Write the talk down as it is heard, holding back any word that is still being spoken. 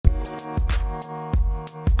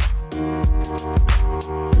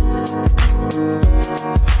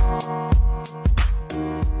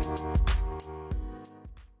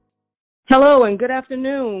and good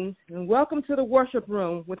afternoon, and welcome to the Worship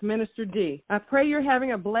Room with Minister D. I pray you're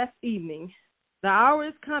having a blessed evening. The hour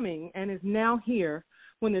is coming and is now here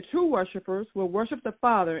when the true worshipers will worship the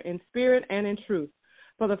Father in spirit and in truth,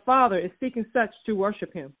 for the Father is seeking such to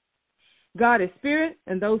worship him. God is spirit,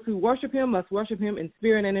 and those who worship him must worship him in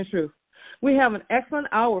spirit and in truth. We have an excellent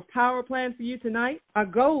hour of power planned for you tonight. Our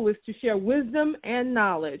goal is to share wisdom and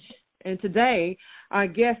knowledge. And today, our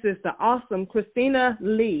guest is the awesome Christina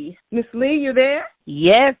Lee. Miss Lee, you there?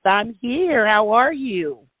 Yes, I'm here. How are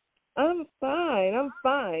you? I'm fine.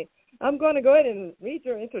 I'm going to go ahead and read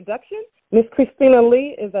your introduction. Miss Christina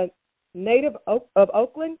Lee is a native of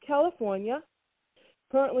Oakland, California.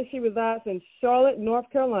 Currently, she resides in Charlotte, North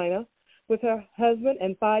Carolina, with her husband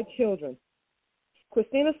and 5 children.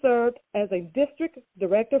 Christina served as a district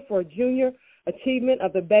director for Junior Achievement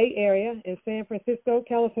of the Bay Area in San Francisco,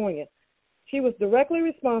 California. She was directly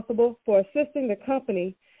responsible for assisting the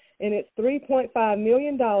company in its $3.5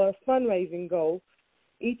 million fundraising goal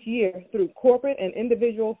each year through corporate and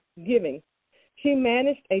individual giving. She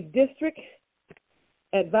managed a district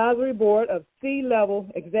advisory board of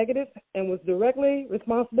C-level executives and was directly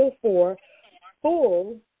responsible for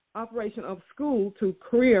full operation of school to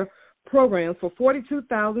career programs for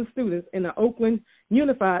 42,000 students in the Oakland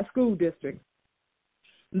Unified School District.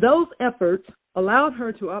 Those efforts allowed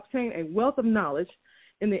her to obtain a wealth of knowledge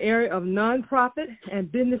in the area of nonprofit and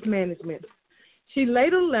business management. She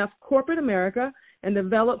later left corporate America and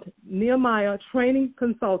developed Nehemiah Training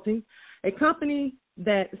Consulting, a company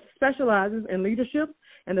that specializes in leadership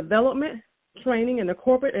and development training in the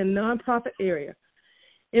corporate and nonprofit area.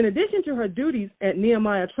 In addition to her duties at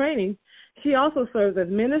Nehemiah Training, she also serves as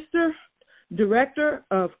minister, director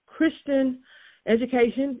of Christian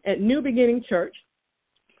education at New Beginning Church,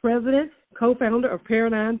 president, co-founder of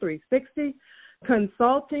Paradigm 360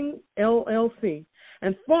 Consulting, LLC,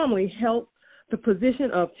 and formerly held the position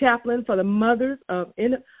of chaplain for the mothers of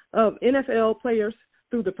NFL players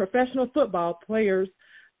through the Professional Football Players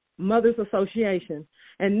Mothers Association,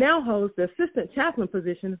 and now holds the assistant chaplain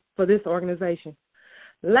position for this organization.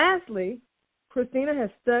 Lastly, Christina has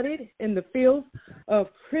studied in the fields of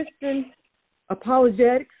Christian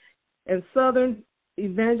apologetics and Southern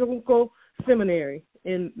Evangelical Seminary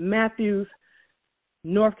in Matthews,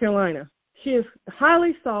 North Carolina. She is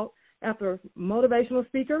highly sought after motivational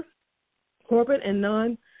speaker, corporate and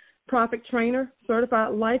non-profit trainer,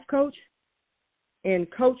 certified life coach, and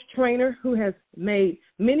coach trainer who has made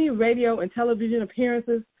many radio and television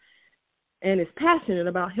appearances and is passionate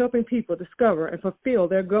about helping people discover and fulfill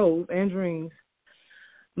their goals and dreams.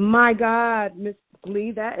 My God, Miss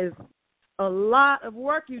Lee, that is a lot of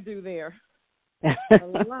work you do there. A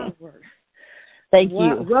lot of work. Thank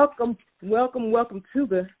you. Welcome to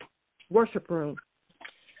the worship room.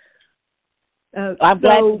 I'm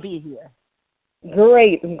glad to be here.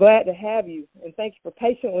 Great. I'm glad to have you, and thank you for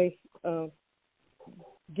patiently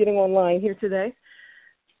getting online here today.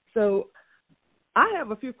 So I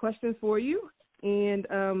have a few questions for you, and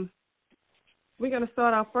we're going to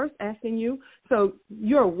start off first asking you, so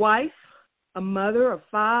you're a wife, a mother of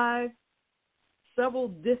 5, several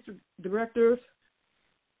district directors,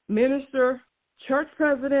 minister, church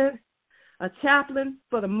president, a chaplain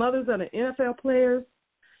for the mothers of the NFL players,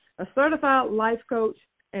 a certified life coach,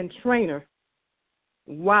 and trainer.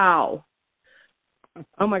 Wow.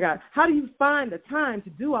 Oh, my God. How do you find the time to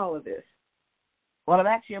do all of this? Well, I'm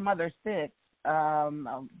actually a mother of 6. I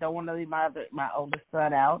don't want to leave my oldest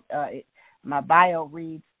son out. My bio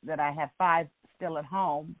reads that I have 5 still at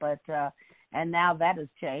home, but and now that has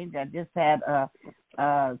changed. I just had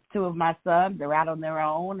 2 of my sons. They're out on their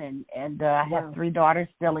own, and I have 3 daughters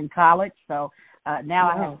still in college. So now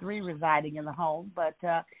I have 3 residing in the home. But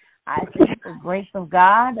I think the grace of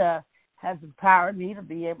God has empowered me to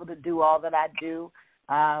be able to do all that I do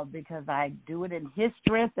because I do it in His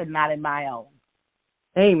strength and not in my own.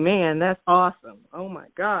 Amen. That's awesome. Oh, my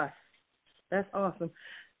gosh. That's awesome.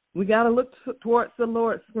 We got to look towards the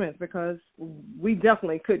Lord's strength because we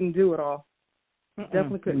definitely couldn't do it all.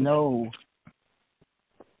 Definitely couldn't. No.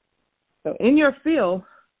 So in your field,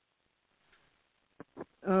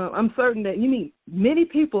 I'm certain that you meet many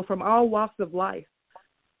people from all walks of life.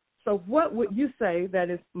 So what would you say that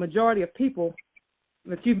is majority of people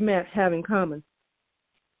that you've met have in common?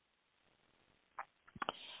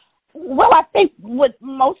 Well, I think with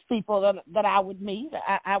most people that I would meet,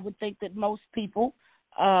 I would think that most people,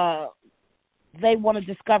 they want to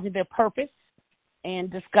discover their purpose and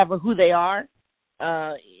discover who they are,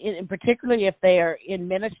 in particularly if they're in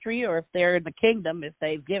ministry or if they're in the kingdom, if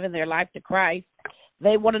they've given their life to Christ,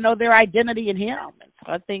 they want to know their identity in Him. And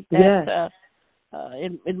so I think that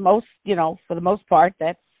in most, for the most part,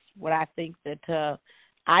 that's what I think that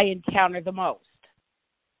I encounter the most.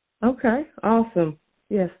 Okay, awesome.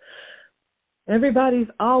 Yes. Everybody's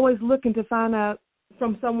always looking to find out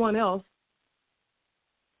from someone else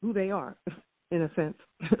who they are, in a sense,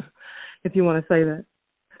 if you want to say that.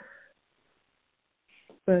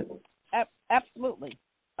 But absolutely,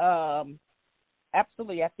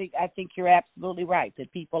 absolutely. I think you're absolutely right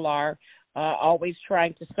that people are always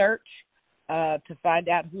trying to search to find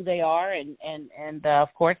out who they are, and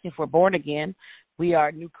of course, if we're born again, we are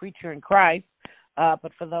a new creature in Christ.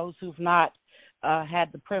 But for those who've not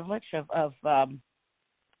had the privilege of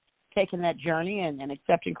taking that journey and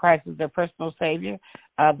accepting Christ as their personal Savior,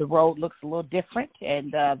 the road looks a little different,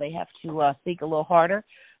 and they have to seek a little harder.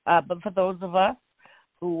 But for those of us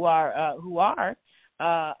who have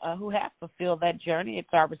fulfilled that journey,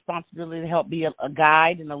 it's our responsibility to help be a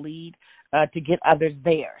guide and a lead to get others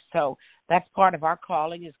there. So that's part of our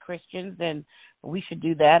calling as Christians, and we should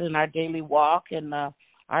do that in our daily walk and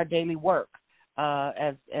our daily work.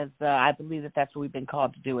 As I believe that's what we've been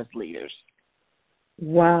called to do as leaders.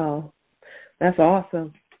 Wow, that's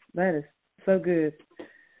awesome. That is so good.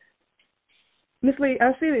 Ms. Lee,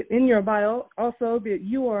 I see that in your bio also that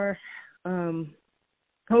you are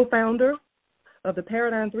co-founder of the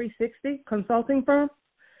Paradigm 360 consulting firm.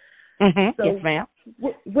 Mm-hmm. So yes, ma'am.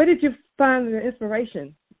 Where did you find the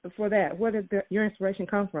inspiration for that? Where did your inspiration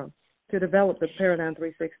come from to develop the Paradigm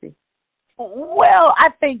 360? Well, I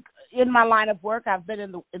think in my line of work, I've been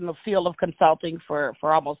in the field of consulting for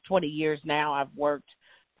almost 20 years now. I've worked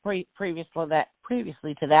previously to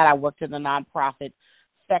that, I worked in the nonprofit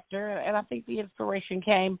sector, and I think the inspiration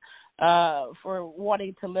came for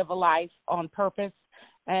wanting to live a life on purpose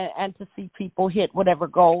and to see people hit whatever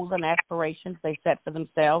goals and aspirations they set for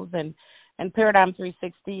themselves. And Paradigm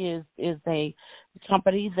 360 is a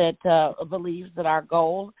company that believes that our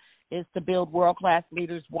goal is to build world-class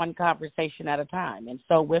leaders one conversation at a time. And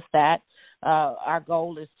so with that, our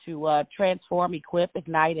goal is to transform, equip,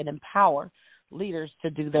 ignite, and empower leaders to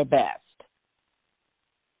do their best.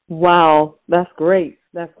 Wow, that's great.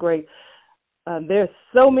 That's great. There's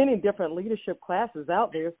so many different leadership classes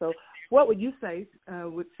out there. So what would you say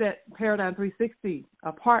would set Paradigm 360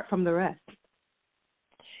 apart from the rest?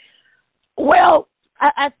 Well,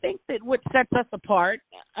 I think that what sets us apart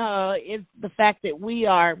is the fact that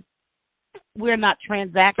we're not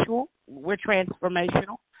transactional, we're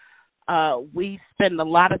transformational. We spend a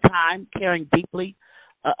lot of time caring deeply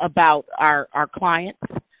about our clients.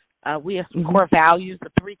 We have some core values.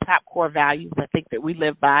 The three top core values I think that we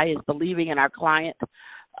live by is believing in our client,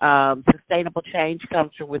 sustainable change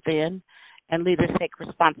comes from within, and leaders take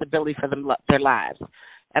responsibility for their lives.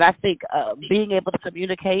 And I think being able to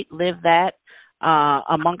communicate, live that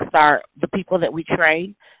amongst the people that we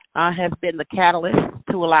train has been the catalyst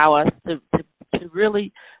to allow us to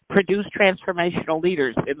really produce transformational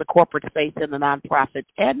leaders in the corporate space, in the nonprofit,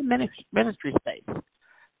 and the ministry space.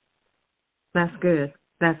 That's good.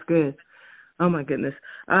 That's good. Oh, my goodness.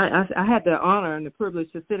 I had the honor and the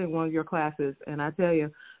privilege to sit in one of your classes, and I tell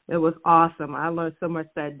you, it was awesome. I learned so much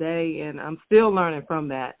that day, and I'm still learning from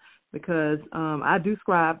that because I do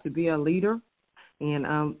strive to be a leader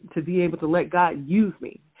and to be able to let God use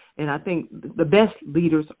me. And I think the best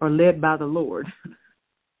leaders are led by the Lord.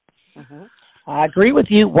 Mm-hmm. I agree with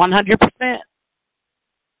you 100%.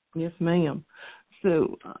 Yes, ma'am.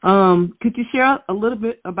 So could you share a little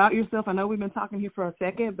bit about yourself? I know we've been talking here for a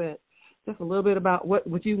second, but just a little bit about what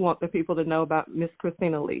would you want the people to know about Miss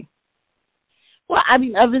Christina Lee? Well, I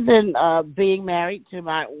mean, other than being married to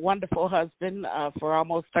my wonderful husband for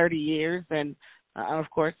almost 30 years, and of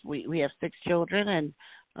course we have 6 children, and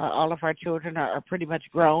all of our children are pretty much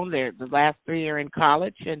grown. The last 3 are in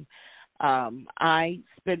college, and I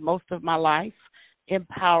spend most of my life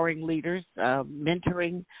empowering leaders,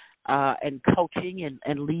 mentoring and coaching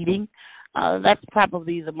and leading. That's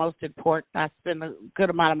probably the most important. I spend a good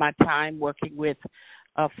amount of my time working with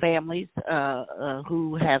families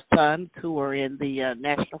who have sons who are in the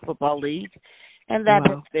National Football League, and that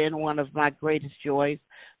has been one of my greatest joys,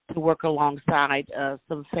 to work alongside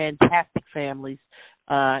some fantastic families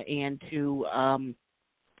and to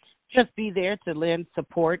just be there to lend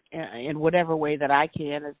support in whatever way that I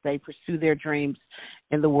can as they pursue their dreams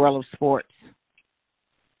in the world of sports.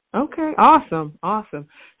 Okay, awesome.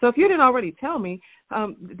 So if you didn't already tell me,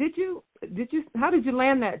 how did you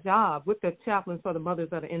land that job with the chaplain for the Mothers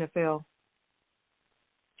of the NFL?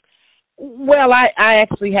 Well, I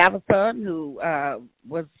actually have a son who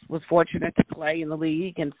was fortunate to play in the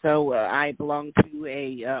league, and so I belong to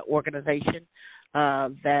a organization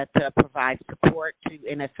that provides support to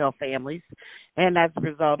NFL families, and as a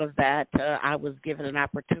result of that, I was given an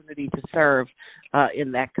opportunity to serve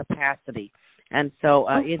in that capacity. And so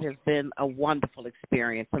it has been a wonderful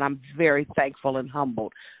experience, and I'm very thankful and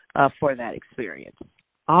humbled for that experience.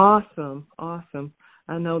 Awesome, awesome.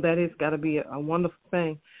 I know that it's got to be a wonderful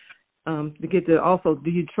thing to get to. Also, do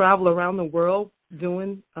you travel around the world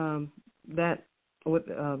doing that with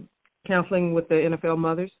counseling with the NFL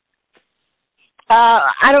mothers?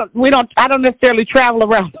 I don't necessarily travel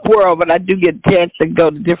around the world, but I do get a chance to go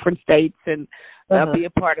to different states and be a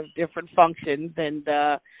part of different functions. And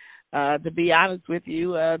to be honest with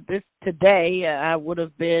you, today I would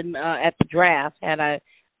have been at the draft had I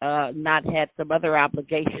not had some other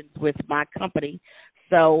obligations with my company.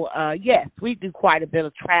 So yes, we do quite a bit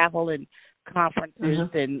of travel and conferences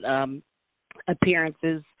and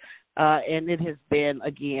appearances, and it has been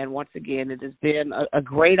once again, it has been a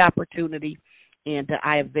great opportunity. And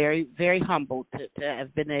I am very, very humbled to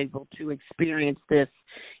have been able to experience this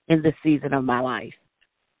in this season of my life.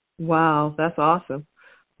 Wow, that's awesome.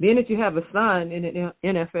 Being that you have a son in the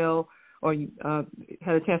NFL, or you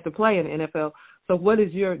had a chance to play in the NFL, so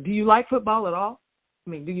do you like football at all? I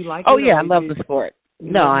mean, do you like it? Oh, yeah, I love the sport.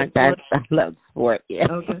 No, I love the sport, yeah.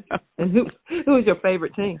 Okay. And who is your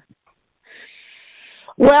favorite team?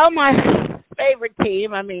 Well, my favorite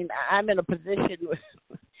team, I mean, I'm in a position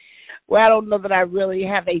where I don't know that I really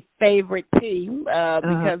have a favorite team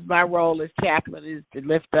because my role as chaplain is to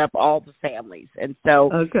lift up all the families. And so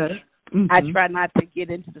I try not to get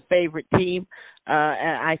into the favorite team.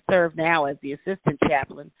 And I serve now as the assistant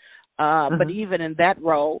chaplain. But even in that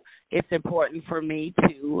role, it's important for me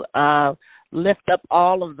to lift up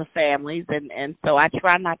all of the families. And so I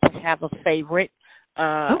try not to have a favorite.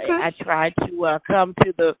 I try to come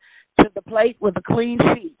to the plate with a clean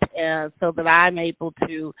sheet so that I'm able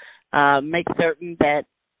to make certain that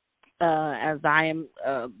as I am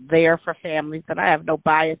there for families, that I have no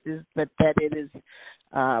biases, but that it is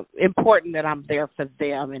important that I'm there for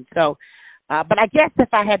them. And so, but I guess if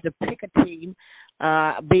I had to pick a team,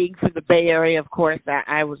 being from the Bay Area, of course,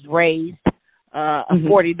 I was raised a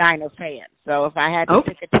 49er fan. So if I had to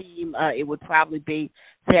pick a team, it would probably be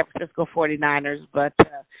San Francisco 49ers, but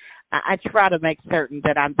I try to make certain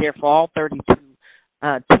that I'm there for all 32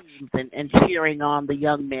 teams and cheering on the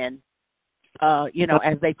young men,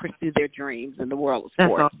 as they pursue their dreams in the world of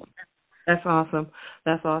sports. That's awesome.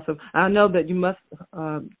 That's awesome. I know that you must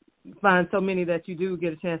find so many that you do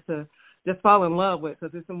get a chance to just fall in love with,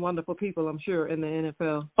 because there's some wonderful people, I'm sure, in the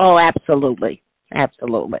NFL. Oh, absolutely.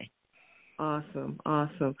 Absolutely. Awesome.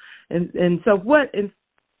 Awesome. And so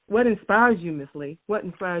what inspires you, Miss Lee? What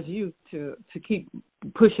inspires you to keep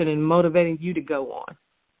pushing and motivating you to go on?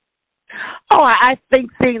 Oh, I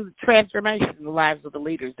think seeing the transformation in the lives of the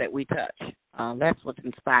leaders that we touch. That's what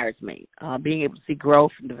inspires me. Being able to see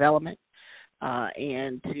growth and development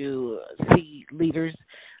and to see leaders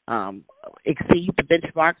exceed the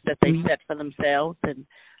benchmarks that they set for themselves, and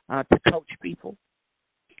to coach people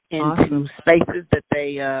into spaces that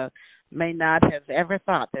they may not have ever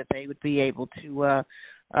thought that they would be able to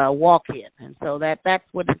walk in. And so that's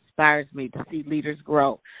what inspires me, to see leaders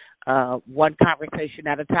grow one conversation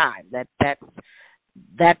at a time.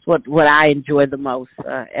 That's what I enjoy the most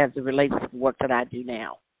as it relates to the work that I do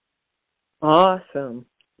now. Awesome.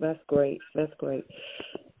 That's great. That's great.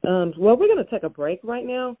 Well, we're going to take a break right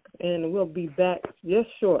now, and we'll be back just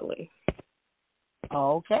shortly.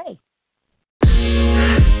 Okay.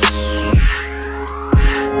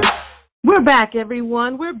 We're back,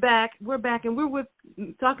 everyone. We're back, and we're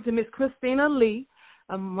talking to Miss Christina Lee,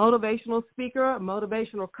 a motivational speaker, a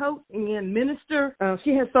motivational coach, and minister.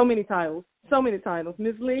 She has so many titles.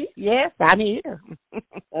 Ms. Lee? Yes, I'm here.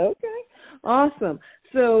 Okay, awesome.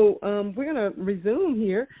 So we're going to resume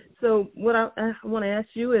here. So what I want to ask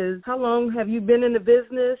you is, how long have you been in the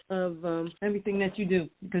business of everything that you do?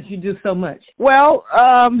 Because you do so much. Well,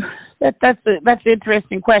 that's an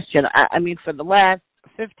interesting question. I mean, for the last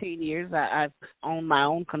 15 years, I've owned my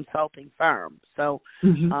own consulting firm. So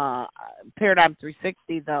Paradigm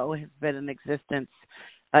 360, though, has been in existence.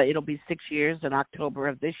 It'll be 6 years in October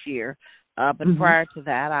of this year. But prior to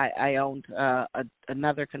that, I owned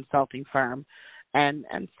another consulting firm. And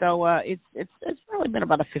so it's really been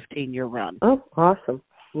about a 15-year run. Oh, awesome.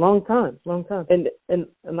 Long time. And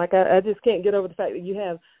like I just can't get over the fact that you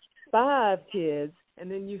have 5 kids,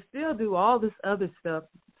 and then you still do all this other stuff,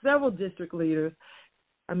 several district leaders.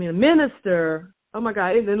 I mean, a minister. Oh, my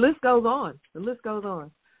God. And the list goes on.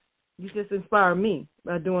 you just inspire me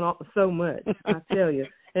by doing so much. I tell you,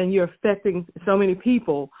 and you're affecting so many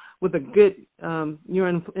people with a good. You're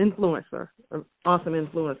an influencer, an awesome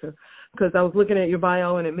influencer. Because I was looking at your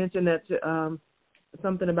bio and it mentioned that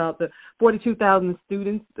something about the 42,000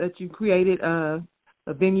 students that you created a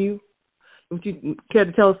venue. Would you care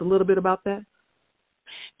to tell us a little bit about that?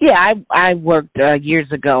 Yeah, I worked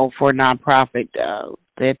years ago for a nonprofit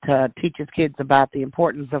that teaches kids about the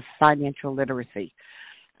importance of financial literacy.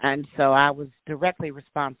 And so I was directly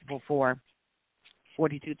responsible for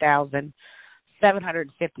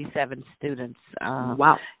 42,757 students.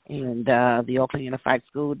 Wow. And the Oakland Unified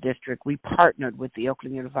School District, we partnered with the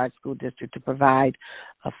Oakland Unified School District to provide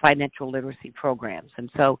financial literacy programs. And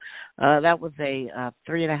so that was a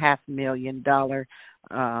 $3.5 million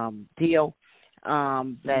deal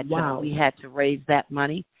that wow. We had to raise that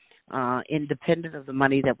money. Independent of the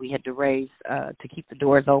money that we had to raise to keep the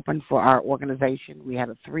doors open for our organization. We had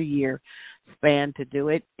a 3-year span to do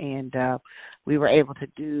it, and we were able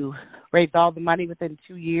to raise all the money within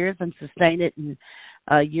 2 years and sustain it in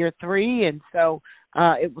year 3, and so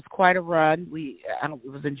it was quite a run. It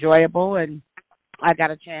was enjoyable, and I got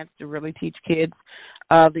a chance to really teach kids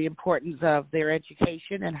the importance of their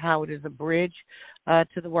education and how it is a bridge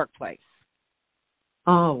to the workplace.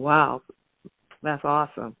 Oh, wow. That's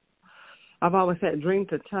awesome. I've always had a dream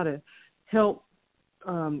to try to help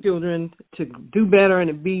children to do better and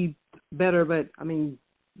to be better, but, I mean,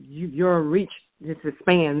 your reach just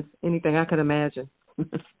expands anything I could imagine.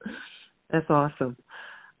 That's awesome.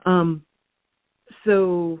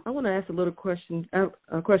 So I want to ask a question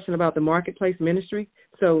about the Marketplace Ministry.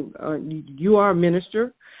 So you are a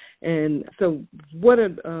minister, and so what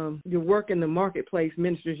are your work in the Marketplace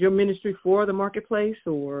Ministry? Is your ministry for the Marketplace,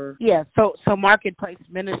 or? Yeah, so Marketplace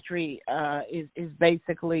Ministry is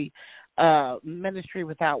basically ministry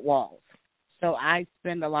without walls. So I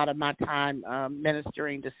spend a lot of my time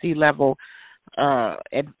ministering to C-level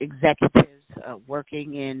executives,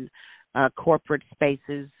 working in corporate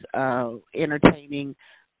spaces, entertaining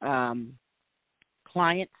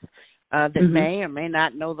clients that may or may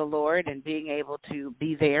not know the Lord, and being able to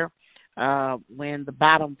be there when the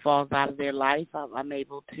bottom falls out of their life. I'm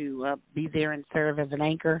able to be there and serve as an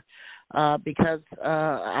anchor because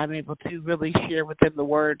I'm able to really share with them the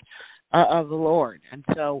word of the Lord. And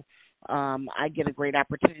so I get a great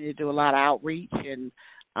opportunity to do a lot of outreach and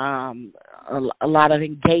a lot of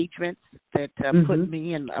engagements that put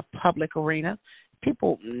me in a public arena.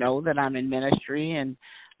 People know that I'm in ministry, and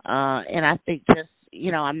I think just,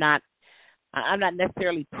 I'm not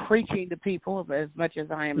necessarily preaching to people as much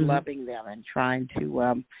as I am loving them and trying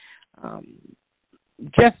to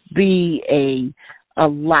just be a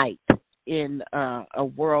light in a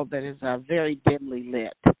world that is very dimly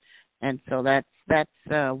lit. And so that's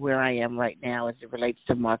where I am right now as it relates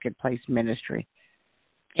to Marketplace Ministry.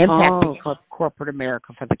 Impacting corporate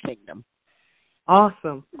America for the kingdom.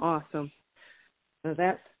 Awesome. Now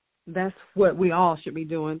that's what we all should be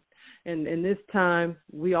doing. And in this time,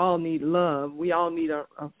 we all need love. We all need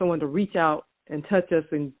someone to reach out and touch us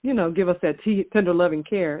and, give us that tender loving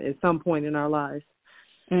care at some point in our lives.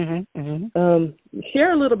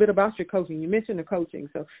 Share a little bit about your coaching. You mentioned the coaching,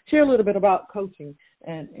 so share a little bit about coaching,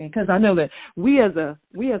 and because I know that we as a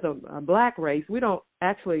Black race, we don't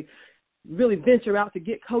actually really venture out to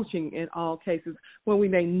get coaching in all cases when we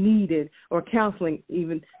may need it, or counseling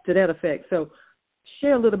even to that effect. So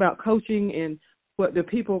share a little about coaching and what the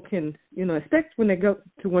people can, expect when they go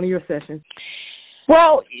to one of your sessions.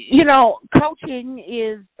 Well, coaching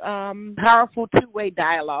is powerful two-way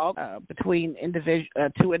dialogue between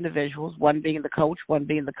two individuals, one being the coach, one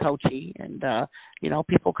being the coachee. And,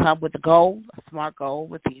 people come with a goal, a smart goal,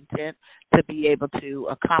 with the intent to be able to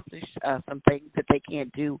accomplish some things that they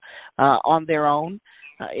can't do on their own.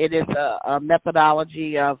 It is a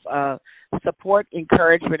methodology of support,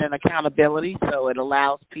 encouragement, and accountability, so it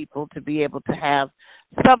allows people to be able to have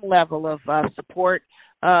some level of support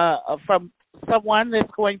from someone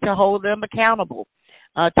that's going to hold them accountable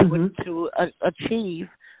to achieve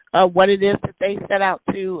what it is that they set out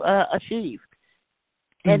to achieve.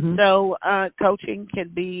 And so coaching can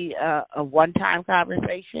be a one-time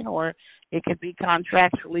conversation, or it could be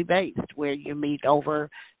contractually based, where you meet over,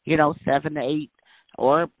 7 to 8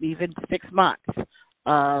 or even 6 months, 7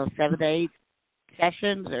 to 8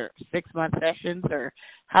 sessions or 6-month sessions, or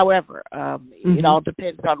however. It all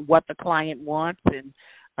depends on what the client wants and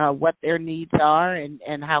what their needs are,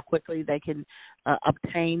 and how quickly they can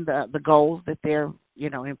obtain the goals that they're,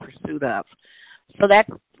 in pursuit of. So that's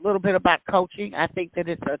a little bit about coaching. I think that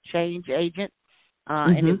it's a change agent,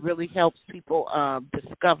 and it really helps people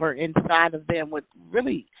discover inside of them what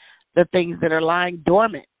really the things that are lying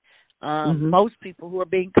dormant Most people who are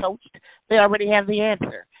being coached, they already have the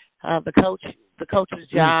answer. The coach's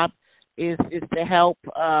job is to help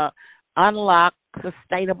unlock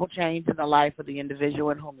sustainable change in the life of the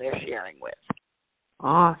individual in whom they're sharing with.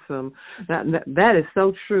 Awesome. That is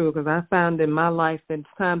so true, because I found in my life that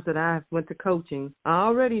times that I went to coaching, I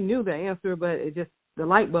already knew the answer, but it just, the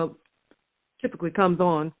light bulb typically comes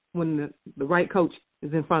on when the right coach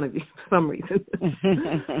is in front of you for some reason.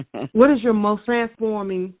 What is your most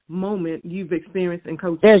transforming moment you've experienced in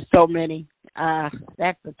coaching? There's so many.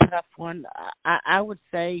 That's a tough one. I would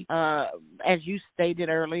say, as you stated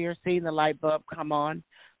earlier, seeing the light bulb come on,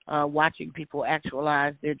 watching people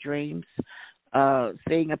actualize their dreams,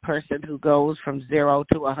 seeing a person who goes from 0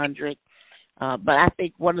 to 100. But I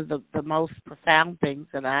think one of the most profound things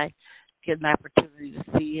that I get an opportunity to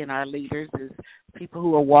see in our leaders is people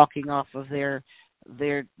who are walking off of their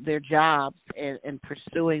jobs and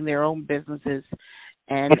pursuing their own businesses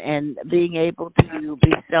and being able to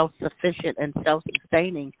be self-sufficient and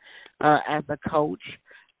self-sustaining as a coach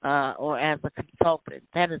or as a consultant.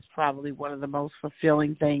 That is probably one of the most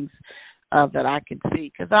fulfilling things that I can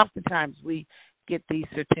see, because oftentimes we get these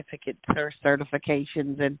certificates or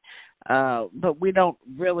certifications, but we don't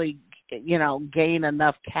really, gain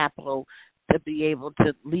enough capital to be able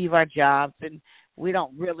to leave our jobs, and we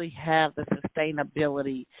don't really have the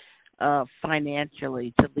sustainability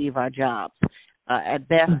financially to leave our jobs. At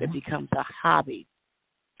best, it becomes a hobby.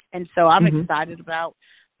 And so I'm excited about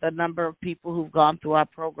the number of people who've gone through our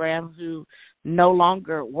program who no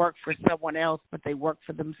longer work for someone else, but they work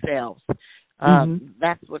for themselves.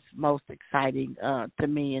 That's what's most exciting to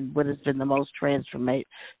me, and what has been the most transformative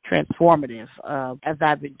as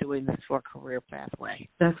I've been doing this for a career pathway.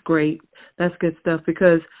 That's great. That's good stuff,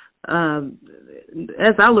 because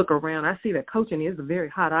as I look around, I see that coaching is a very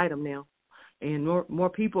hot item now, and more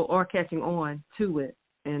people are catching on to it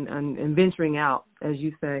and venturing out, as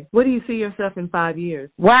you say. Where do you see yourself in 5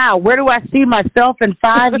 years? Wow, where do I see myself in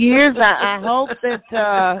 5 years? I hope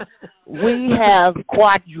that we have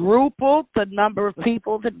quadrupled the number of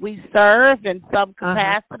people that we serve in some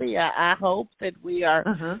capacity. I hope that we are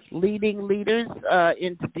leading leaders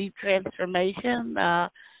into deep transformation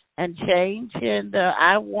and change, and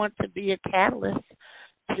I want to be a catalyst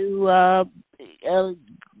to,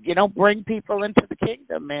 bring people into the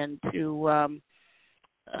kingdom and to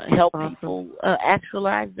help people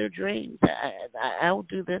actualize their dreams. I will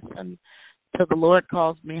do this until the Lord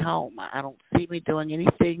calls me home. I don't see me doing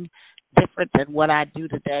anything different than what I do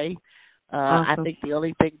today. I think the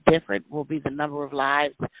only thing different will be the number of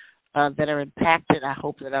lives that are impacted. I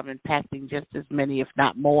hope that I'm impacting just as many, if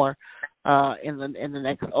not more, over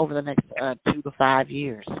the next 2 to 5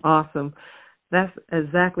 years. Awesome. That's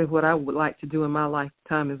exactly what I would like to do in my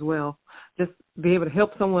lifetime as well. Just be able to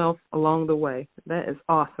help someone else along the way. That is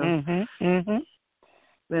awesome.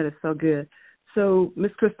 That is so good. So,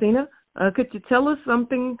 Miss Christina, could you tell us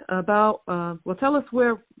something about, tell us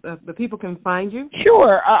where the people can find you?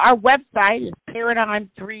 Sure. Our website is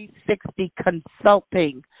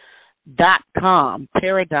Paradigm360consulting.com.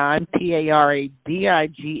 Paradigm,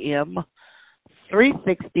 Paradigm,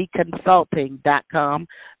 360consulting.com.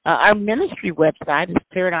 Our ministry website is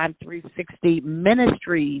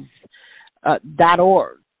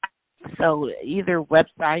Paradigm360ministries.org. So either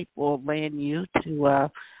website will land you to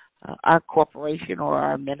our corporation or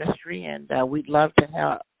our ministry, and we'd love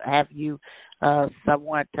to have you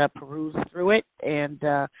somewhat peruse through it and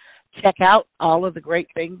check out all of the great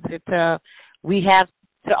things that we have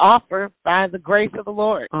to offer by the grace of the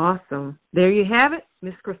Lord. Awesome. There you have it,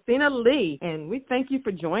 Miss Christina Lee. And we thank you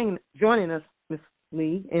for joining us, Miss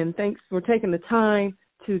Lee, and thanks for taking the time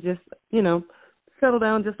to just, settle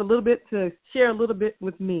down just a little bit to share a little bit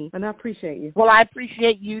with me. And I appreciate you. Well, I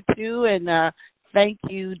appreciate you too, and thank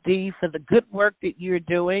you, Dee, for the good work that you're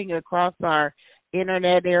doing across our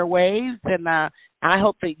internet airwaves, and I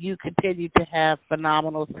hope that you continue to have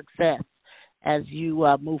phenomenal success as you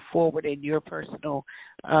move forward in your personal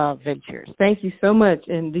ventures. Thank you so much.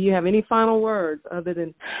 And do you have any final words other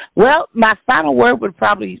than? Well, my final word would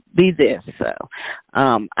probably be this.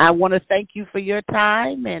 I want to thank you for your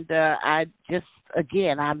time, and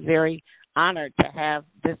I'm very honored to have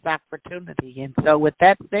this opportunity. And so with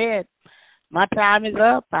that said, my time is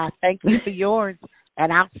up. I thank you for yours,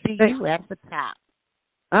 and I'll see you at the top.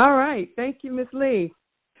 All right. Thank you, Miss Lee.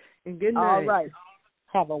 And good night. All right.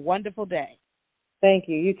 Have a wonderful day. Thank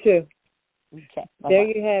you. You too. Okay. There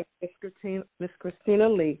you have Miss Christina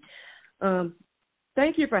Lee.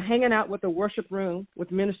 Thank you for hanging out with the Worship Room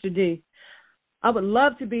with Minister D. I would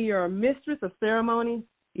love to be your mistress of ceremony,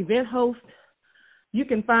 event host. You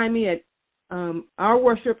can find me at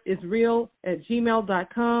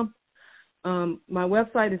ourworship.isreal@gmail.com. My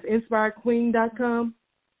website is inspiredqueen.com,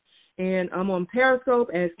 and I'm on Periscope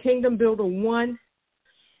as Kingdom Builder 1,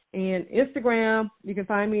 and Instagram, you can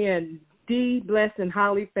find me at D Blessed and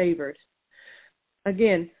Highly Favored.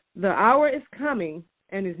 Again, the hour is coming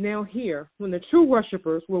and is now here when the true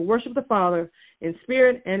worshipers will worship the Father in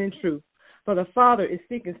spirit and in truth. For the Father is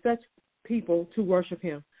seeking such people to worship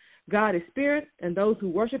him. God is spirit, and those who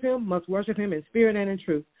worship him must worship him in spirit and in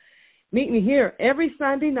truth. Meet me here every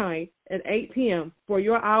Sunday night at 8 p.m. for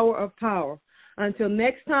your hour of power. Until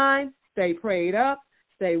next time, stay prayed up,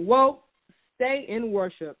 stay woke, stay in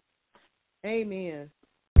worship. Amen.